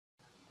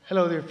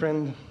Hello, dear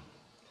friend.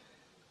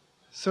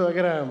 So I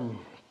got a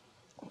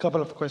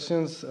couple of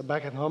questions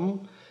back at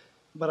home,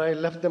 but I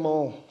left them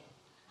all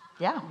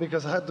Yeah.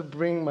 because I had to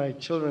bring my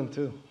children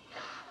too.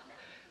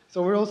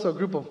 So we're also a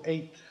group of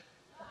 8.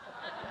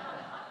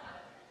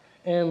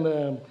 And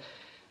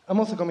I'm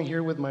also coming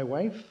here with my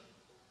wife,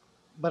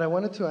 but I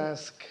wanted to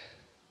ask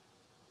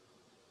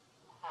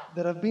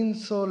that I've been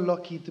so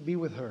lucky to be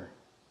with her,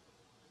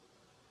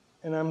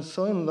 and I'm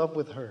so in love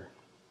with her.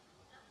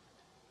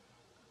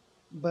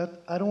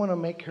 But I don't want to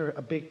make her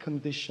a big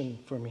condition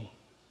for me.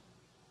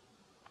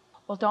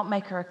 Well, don't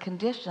make her a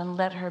condition.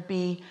 Let her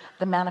be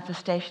the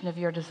manifestation of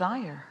your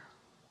desire.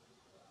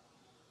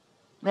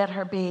 Let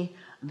her be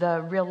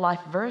the real life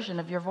version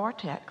of your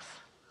vortex.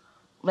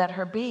 Let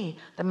her be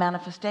the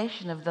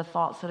manifestation of the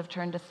thoughts that have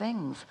turned to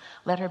things.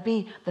 Let her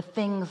be the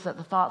things that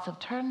the thoughts have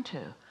turned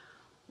to.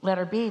 Let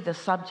her be the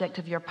subject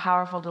of your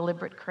powerful,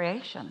 deliberate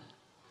creation.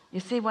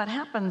 You see, what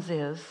happens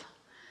is,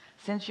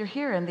 since you're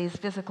here in these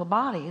physical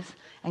bodies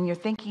and you're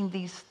thinking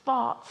these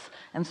thoughts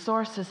and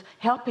sources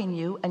helping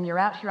you, and you're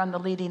out here on the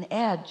leading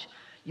edge,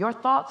 your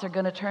thoughts are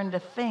going to turn to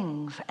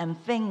things,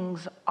 and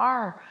things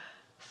are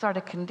sort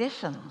of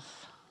conditions,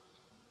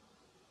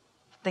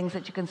 things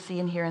that you can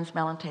see and hear and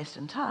smell and taste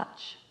and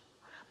touch.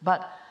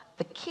 But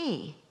the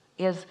key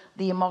is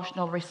the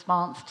emotional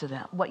response to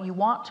them. What you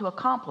want to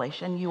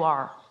accomplish, and you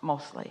are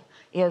mostly,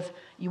 is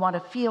you want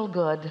to feel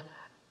good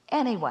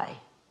anyway,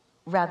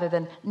 rather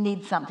than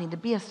need something to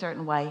be a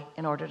certain way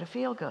in order to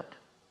feel good.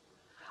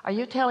 Are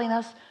you telling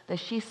us that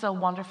she's so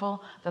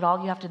wonderful that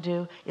all you have to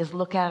do is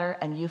look at her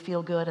and you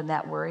feel good and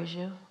that worries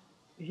you?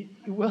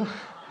 Well,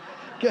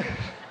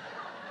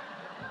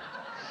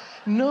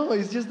 no,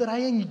 it's just that I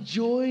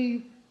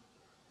enjoy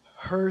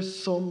her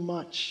so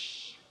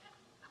much.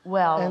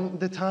 Well, And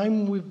the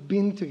time we've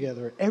been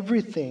together,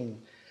 everything,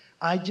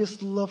 I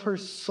just love her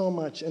so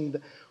much.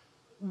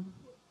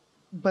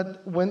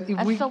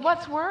 So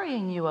what's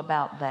worrying you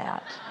about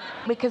that?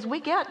 Because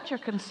we get your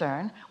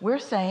concern. We're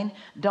saying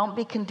don't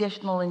be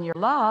conditional in your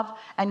love,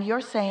 and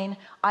you're saying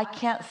I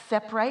can't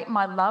separate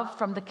my love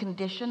from the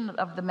condition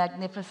of the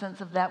magnificence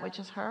of that which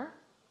is her.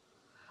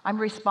 I'm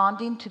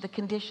responding to the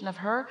condition of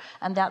her,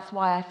 and that's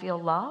why I feel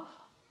love.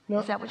 No,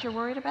 is that what you're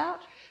worried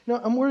about?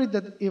 No, I'm worried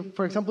that if,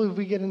 for example, if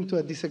we get into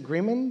a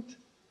disagreement,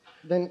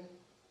 then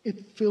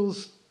it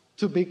feels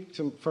too big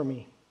for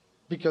me,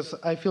 because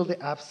I feel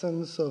the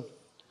absence of.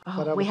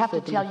 Oh, we have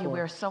to tell you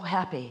we're so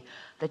happy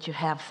that you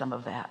have some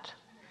of that.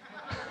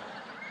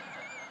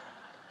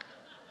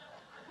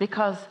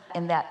 Because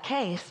in that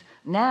case,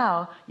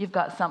 now you've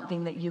got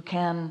something that you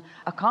can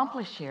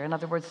accomplish here. In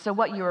other words, so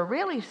what you're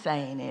really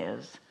saying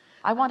is,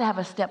 I want to have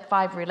a step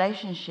 5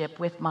 relationship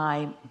with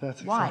my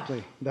wife.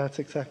 That's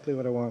exactly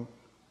what I want.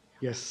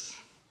 Yes.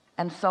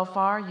 And so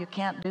far you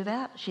can't do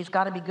that? She's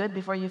got to be good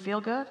before you feel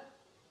good?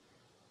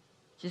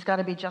 She's got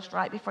to be just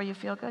right before you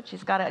feel good?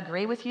 She's got to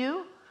agree with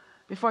you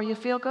before you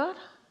feel good?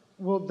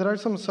 Well, there are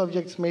some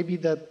subjects maybe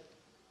that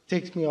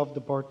takes me off the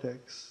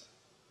vortex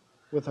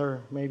with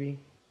her, maybe.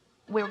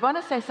 We were going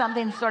to say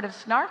something sort of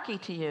snarky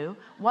to you.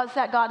 What's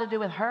that got to do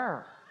with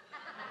her?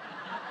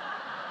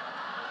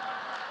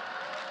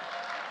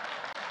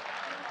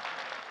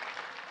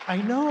 I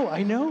know.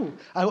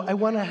 I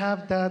want to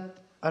have that,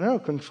 I don't know,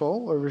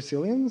 control or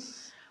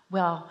resilience.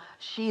 Well,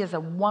 she is a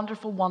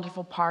wonderful,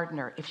 wonderful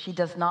partner if she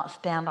does not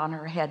stand on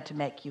her head to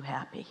make you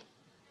happy.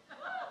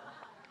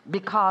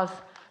 Because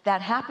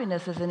that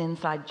happiness is an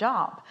inside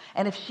job.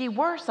 And if she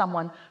were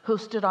someone who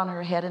stood on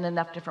her head in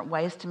enough different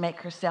ways to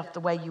make herself the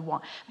way you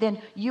want, then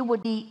you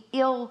would be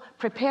ill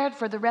prepared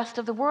for the rest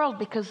of the world,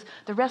 because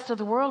the rest of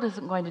the world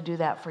isn't going to do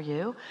that for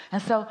you. And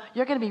so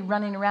you're going to be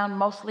running around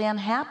mostly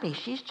unhappy.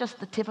 She's just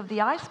the tip of the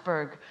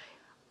iceberg.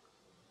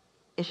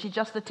 Is she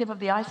just the tip of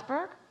the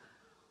iceberg?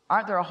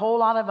 Aren't there a whole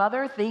lot of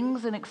other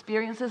things and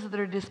experiences that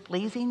are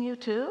displeasing you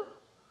too?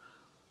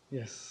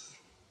 Yes.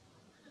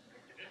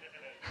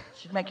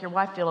 Should make your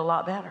wife feel a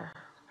lot better.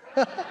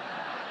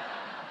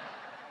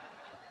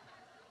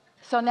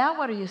 So now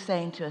what are you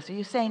saying to us? Are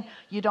you saying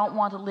you don't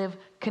want to live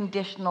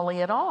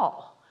conditionally at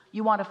all?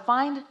 You want to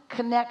find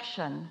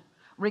connection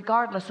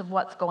regardless of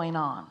what's going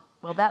on.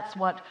 Well, that's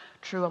what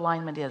true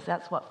alignment is.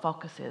 That's what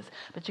focus is.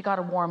 But you got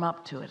to warm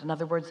up to it. In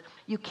other words,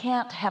 you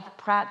can't have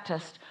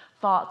practiced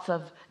thoughts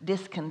of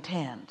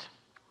discontent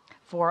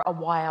for a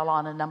while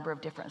on a number of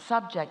different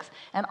subjects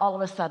and all of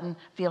a sudden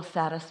feel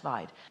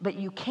satisfied. But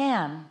you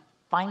can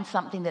find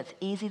something that's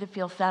easy to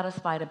feel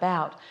satisfied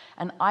about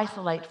and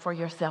isolate for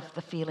yourself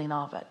the feeling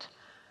of it.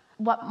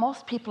 What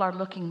most people are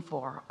looking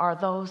for are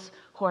those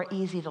who are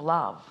easy to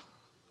love,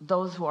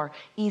 those who are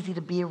easy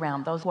to be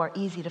around, those who are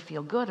easy to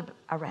feel good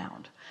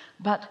around.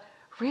 But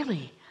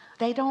really,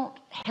 they don't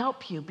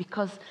help you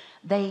because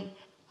they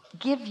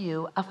give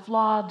you a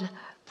flawed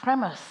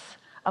premise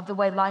of the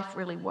way life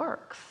really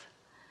works.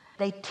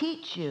 They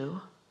teach you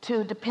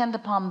to depend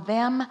upon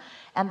them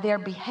and their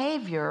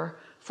behavior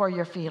for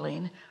your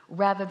feeling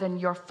rather than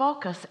your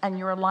focus and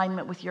your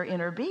alignment with your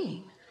inner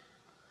being.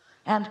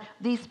 And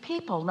these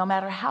people, no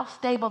matter how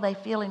stable they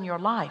feel in your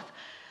life,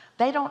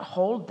 they don't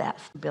hold that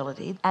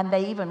stability, and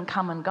they even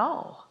come and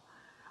go,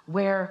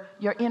 where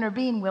your inner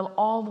being will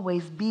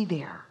always be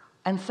there.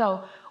 And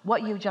so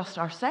what you just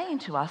are saying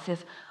to us is,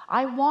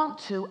 I want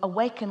to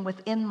awaken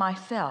within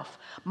myself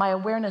my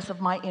awareness of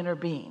my inner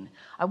being.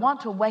 I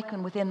want to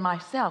awaken within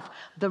myself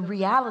the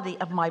reality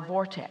of my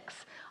vortex.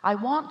 I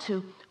want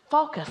to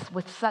focus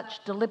with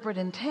such deliberate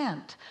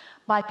intent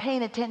by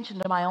paying attention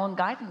to my own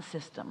guidance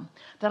system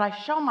that I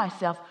show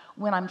myself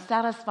when I'm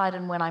satisfied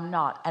and when I'm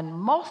not. And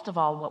most of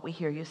all, what we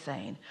hear you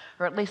saying,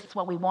 or at least it's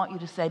what we want you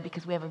to say,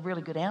 because we have a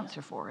really good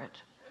answer for it.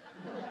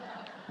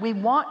 We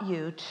want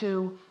you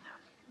to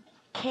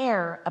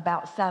care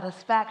about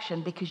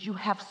satisfaction because you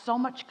have so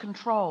much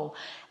control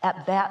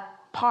at that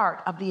part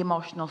of the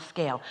emotional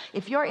scale.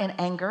 If you're in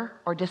anger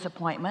or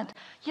disappointment,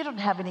 you don't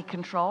have any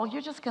control.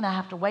 You're just going to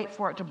have to wait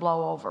for it to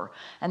blow over.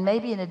 And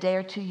maybe in a day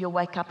or two, you'll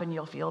wake up and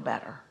you'll feel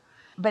better.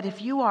 But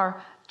if you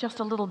are just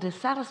a little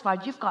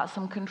dissatisfied, you've got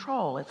some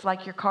control. It's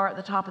like your car at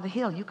the top of the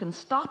hill. You can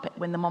stop it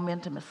when the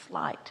momentum is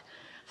slight.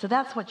 So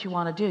that's what you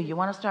want to do. You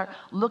want to start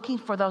looking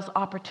for those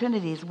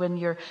opportunities when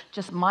you're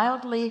just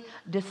mildly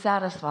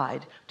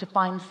dissatisfied to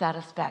find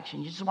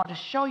satisfaction. You just want to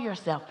show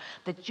yourself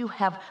that you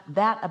have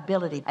that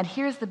ability. And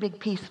here's the big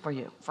piece for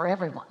you, for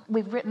everyone.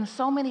 We've written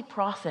so many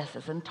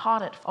processes and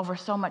taught it over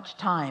so much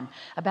time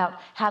about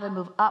how to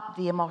move up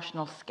the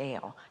emotional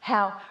scale,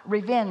 how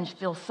revenge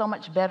feels so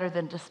much better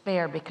than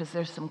despair because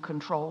there's some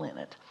control in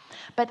it.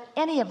 But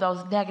any of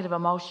those negative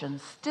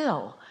emotions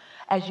still,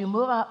 as you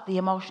move up the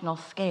emotional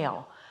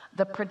scale,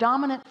 the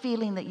predominant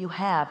feeling that you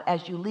have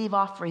as you leave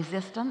off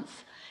resistance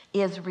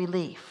is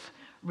relief.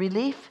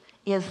 Relief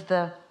is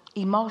the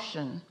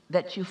emotion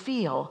that you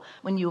feel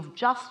when you've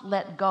just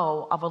let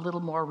go of a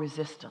little more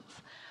resistance.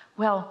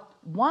 Well,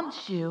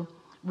 once you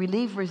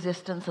relieve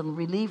resistance and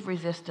relieve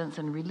resistance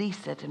and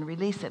release it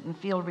and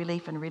feel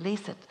relief and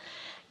release it,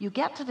 you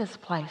get to this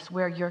place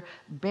where you're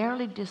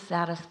barely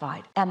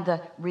dissatisfied. And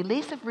the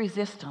release of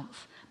resistance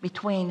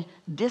between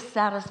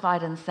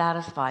dissatisfied and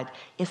satisfied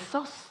is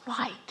so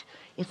slight,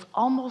 it's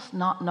almost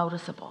not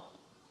noticeable.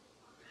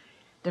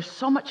 There's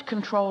so much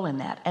control in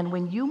that. And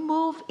when you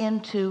move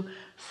into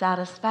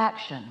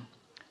satisfaction,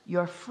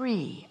 you're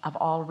free of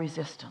all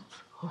resistance.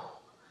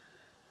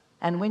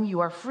 And when you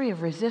are free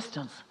of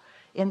resistance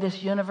in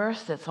this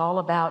universe that's all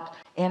about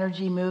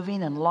energy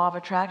moving and law of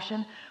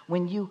attraction,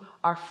 when you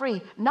are free,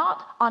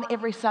 not on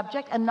every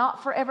subject and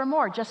not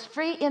forevermore, just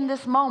free in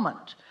this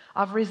moment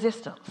of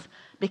resistance,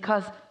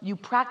 because you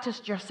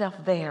practiced yourself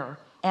there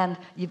and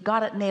you've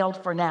got it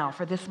nailed for now,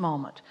 for this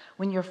moment.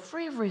 When you're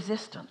free of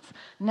resistance,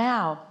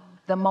 now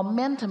the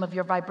momentum of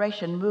your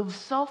vibration moves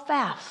so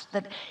fast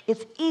that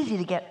it's easy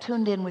to get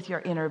tuned in with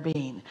your inner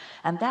being.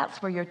 And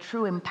that's where your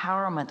true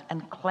empowerment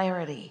and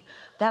clarity,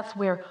 that's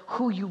where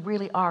who you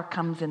really are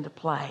comes into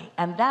play.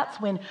 And that's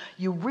when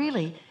you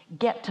really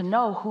get to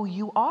know who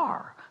you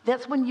are.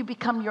 That's when you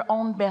become your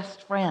own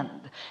best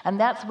friend. And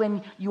that's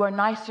when you are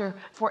nicer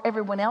for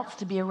everyone else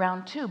to be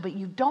around too. But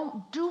you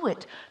don't do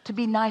it to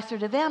be nicer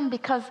to them,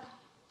 because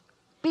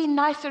being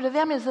nicer to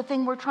them is the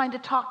thing we're trying to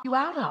talk you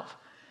out of.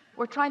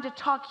 We're trying to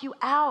talk you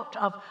out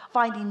of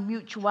finding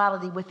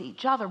mutuality with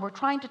each other. We're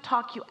trying to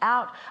talk you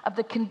out of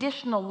the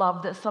conditional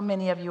love that so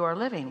many of you are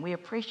living. We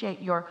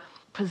appreciate your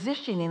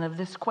positioning of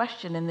this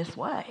question in this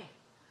way.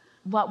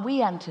 What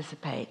we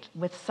anticipate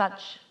with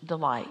such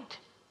delight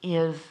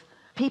is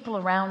people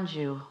around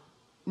you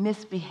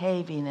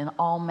misbehaving in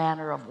all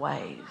manner of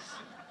ways,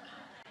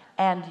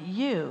 and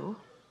you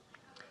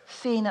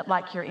seeing it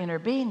like your inner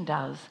being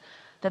does,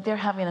 that they're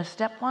having a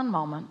step one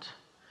moment,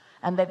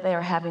 and that they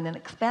are having an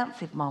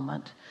expansive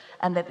moment,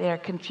 and that they are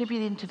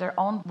contributing to their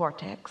own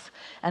vortex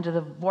and to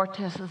the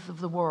vortices of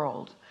the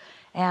world.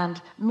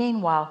 And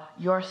meanwhile,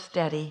 you're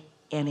steady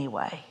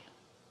anyway.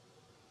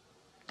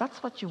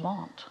 That's what you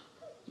want.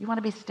 You want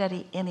to be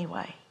steady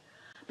anyway,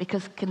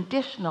 because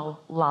conditional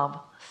love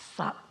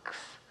sucks.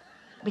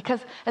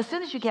 Because as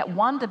soon as you get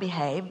one to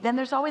behave, then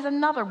there's always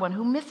another one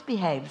who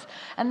misbehaves,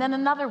 and then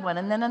another one,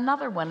 and then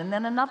another one, and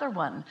then another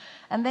one.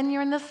 And then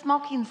you're in the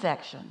smoking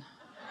section.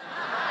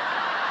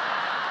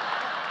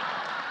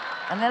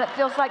 And then it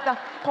feels like the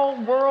whole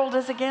world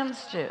is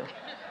against you.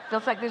 It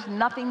feels like there's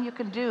nothing you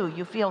can do.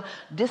 You feel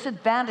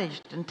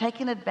disadvantaged and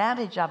taken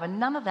advantage of, and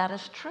none of that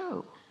is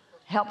true.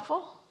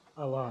 Helpful?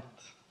 A lot.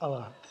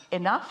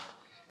 Enough?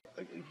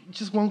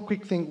 Just one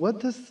quick thing. What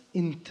does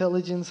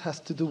intelligence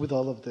has to do with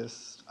all of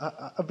this?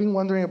 I've been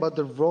wondering about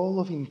the role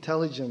of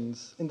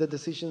intelligence in the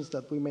decisions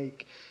that we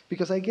make,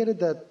 because I get it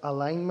that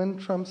alignment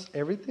trumps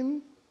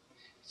everything.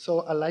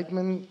 So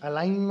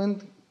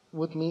alignment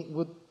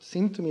would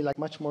seem to me like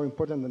much more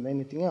important than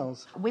anything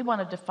else. We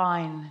want to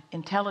define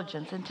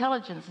intelligence.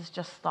 Intelligence is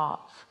just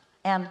thoughts.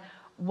 And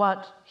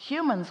what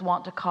humans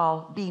want to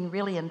call being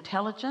really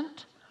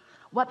intelligent,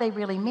 what they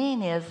really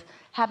mean is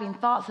having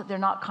thoughts that they're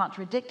not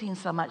contradicting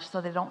so much,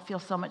 so they don't feel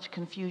so much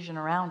confusion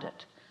around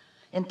it.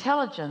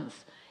 Intelligence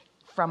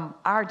from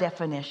our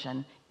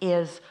definition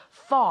is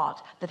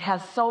thought that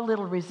has so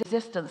little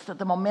resistance that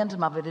the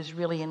momentum of it is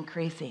really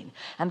increasing,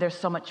 and there's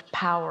so much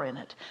power in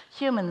it.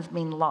 Humans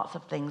mean lots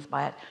of things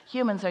by it.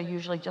 Humans are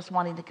usually just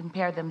wanting to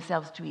compare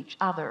themselves to each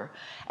other,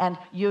 and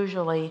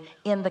usually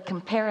in the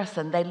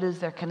comparison they lose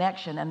their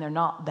connection and they're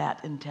not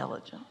that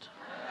intelligent.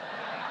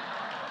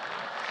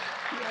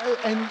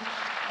 And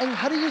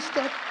how do you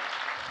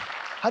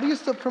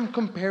stop from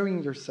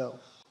comparing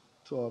yourself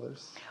to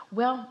others?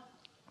 Well,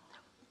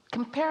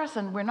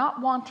 comparison, we're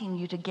not wanting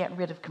you to get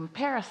rid of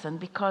comparison,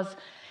 because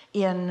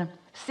in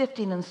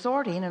sifting and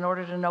sorting, in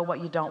order to know what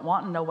you don't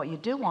want and know what you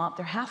do want,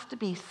 there has to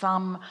be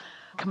some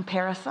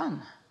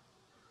comparison.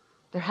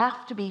 There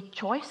have to be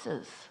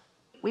choices.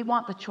 We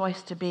want the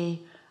choice to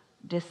be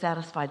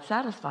dissatisfied,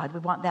 satisfied.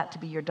 We want that to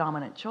be your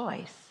dominant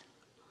choice.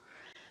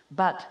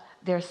 But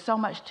there's so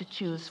much to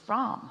choose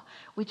from.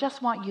 We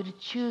just want you to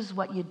choose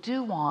what you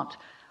do want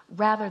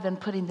rather than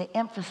putting the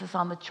emphasis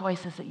on the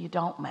choices that you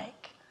don't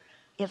make.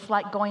 It's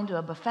like going to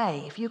a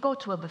buffet. If you go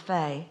to a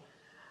buffet,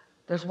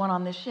 there's one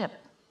on this ship,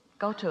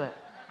 go to it,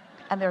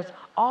 and there's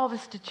all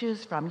this to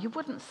choose from. You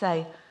wouldn't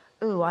say,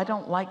 ooh, I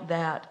don't like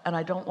that and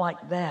I don't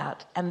like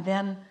that, and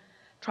then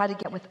try to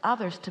get with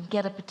others to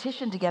get a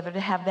petition together to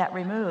have that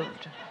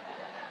removed.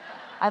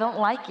 I don't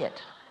like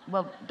it.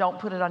 Well, don't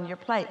put it on your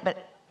plate,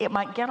 but it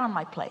might get on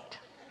my plate.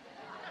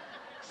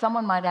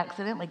 Someone might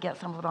accidentally get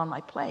some of it on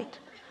my plate.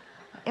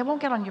 It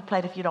won't get on your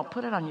plate if you don't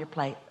put it on your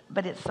plate,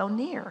 but it's so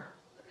near.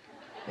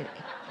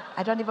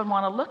 I don't even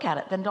want to look at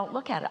it. Then don't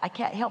look at it. I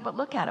can't help but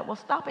look at it. Well,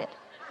 stop it.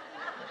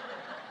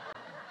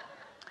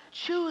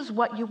 Choose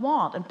what you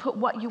want and put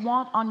what you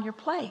want on your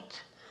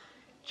plate.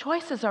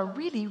 Choices are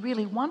really,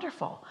 really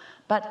wonderful,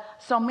 but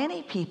so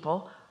many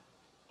people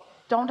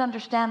don't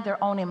understand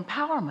their own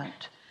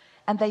empowerment,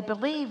 and they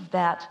believe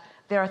that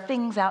there are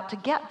things out to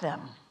get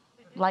them,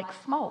 like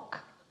smoke.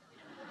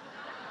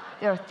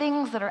 There are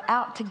things that are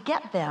out to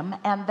get them,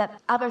 and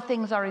that other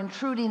things are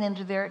intruding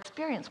into their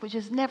experience, which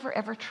is never,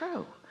 ever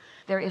true.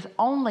 There is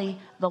only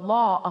the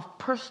law of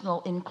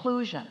personal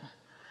inclusion.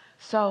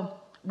 So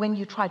when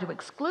you try to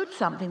exclude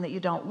something that you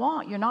don't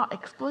want, you're not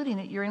excluding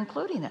it, you're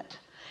including it.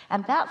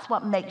 And that's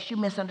what makes you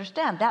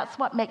misunderstand. That's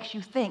what makes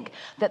you think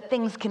that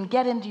things can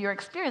get into your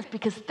experience,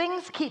 because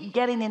things keep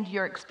getting into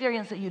your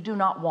experience that you do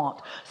not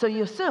want. So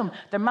you assume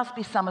there must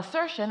be some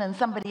assertion and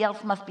somebody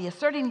else must be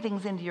asserting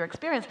things into your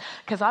experience,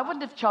 because I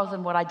wouldn't have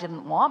chosen what I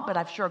didn't want, but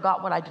I've sure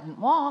got what I didn't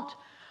want.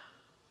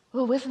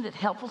 Oh, isn't it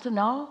helpful to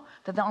know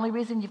that the only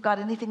reason you've got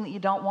anything that you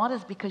don't want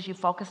is because you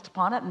focused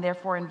upon it and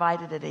therefore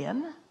invited it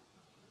in?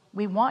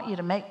 We want you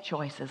to make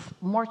choices.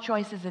 More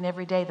choices in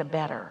every day, the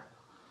better.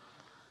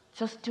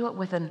 Just do it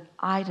with an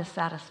eye to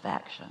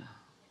satisfaction.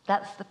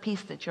 That's the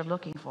peace that you're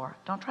looking for.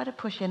 Don't try to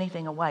push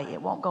anything away.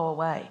 It won't go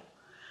away.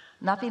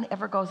 Nothing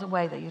ever goes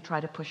away that you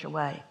try to push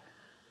away.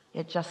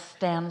 It just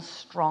stands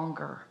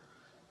stronger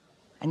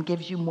and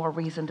gives you more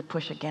reason to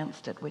push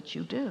against it, which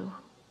you do.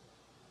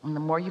 And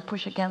the more you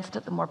push against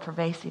it, the more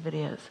pervasive it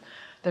is.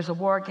 There's a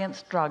war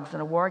against drugs,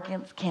 and a war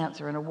against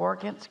cancer, and a war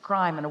against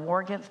crime, and a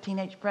war against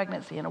teenage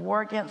pregnancy, and a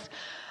war against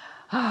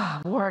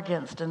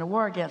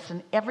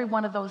and every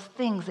one of those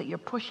things that you're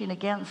pushing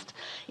against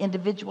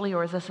individually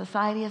or as a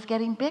society is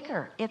getting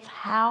bigger. It's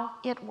how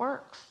it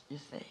works, you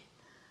see.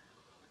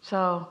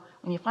 So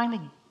when you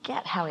finally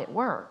get how it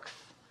works,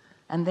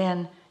 and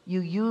then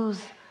you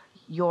use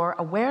your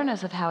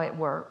awareness of how it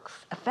works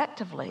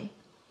effectively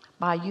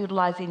by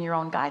utilizing your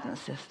own guidance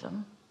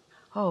system,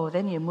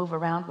 then you move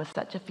around with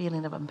such a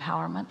feeling of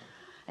empowerment,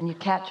 and you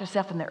catch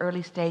yourself in the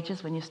early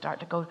stages when you start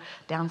to go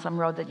down some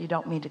road that you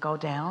don't mean to go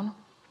down.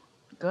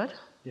 Good?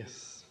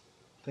 Yes.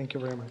 Thank you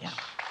very much.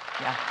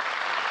 Yeah.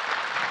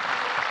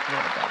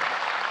 Really good.